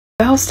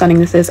How stunning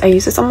this is. I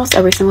use this almost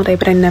every single day,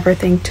 but I never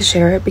think to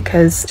share it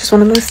because it's just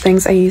one of those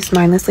things I use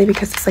mindlessly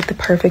because it's like the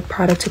perfect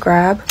product to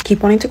grab.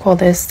 Keep wanting to call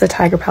this the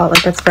Tiger palette.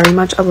 Like, that's very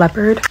much a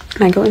leopard.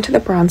 And I go into the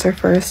bronzer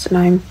first, and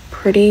I'm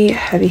pretty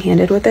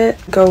heavy-handed with it.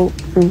 Go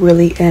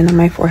really in on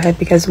my forehead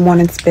because 1,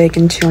 it's big,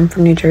 and 2, I'm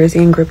from New Jersey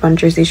and grew up on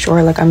Jersey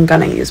Shore. Like, I'm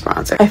gonna use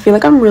bronzer. I feel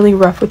like I'm really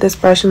rough with this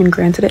brush. I mean,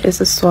 granted, it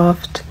is a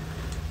soft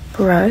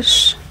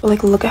brush, but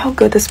like, look at how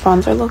good this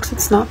bronzer looks.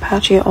 It's not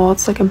patchy at all.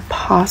 It's like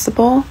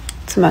impossible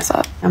to mess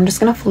up. I'm just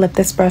gonna flip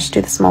this brush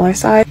to the smaller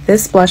side.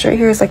 This blush right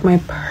here is like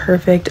my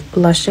perfect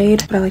blush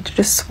shade, but I like to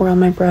just swirl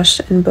my brush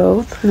in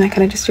both, and I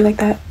kind of just do like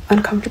that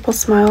uncomfortable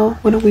smile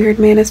when a weird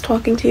man is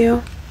talking to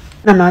you.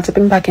 And I'm not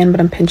dipping back in, but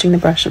I'm pinching the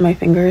brush in my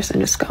fingers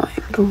and just going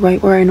like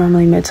right where I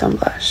normally mid-tone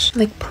blush.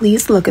 Like,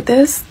 please look at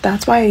this.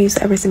 That's why I use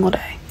it every single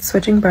day.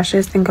 Switching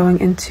brushes and going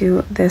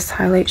into this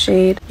highlight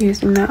shade,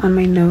 using that on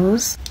my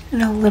nose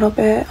and a little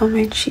bit on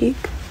my cheek,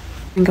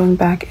 and going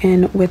back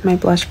in with my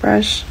blush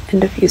brush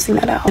and diffusing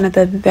that out. And at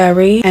the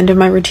very end of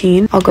my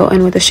routine, I'll go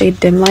in with the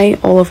shade Dim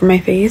Light all over my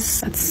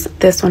face. That's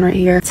this one right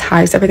here. It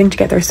ties everything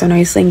together so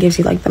nicely and gives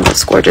you like the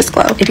most gorgeous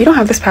glow. If you don't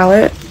have this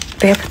palette,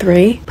 they have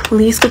 3.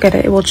 Please go get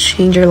it. It will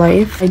change your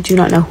life. I do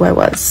not know who I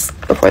was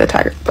before the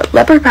Tiger, but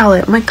Leopard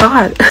palette, oh my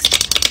god.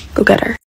 Go get her.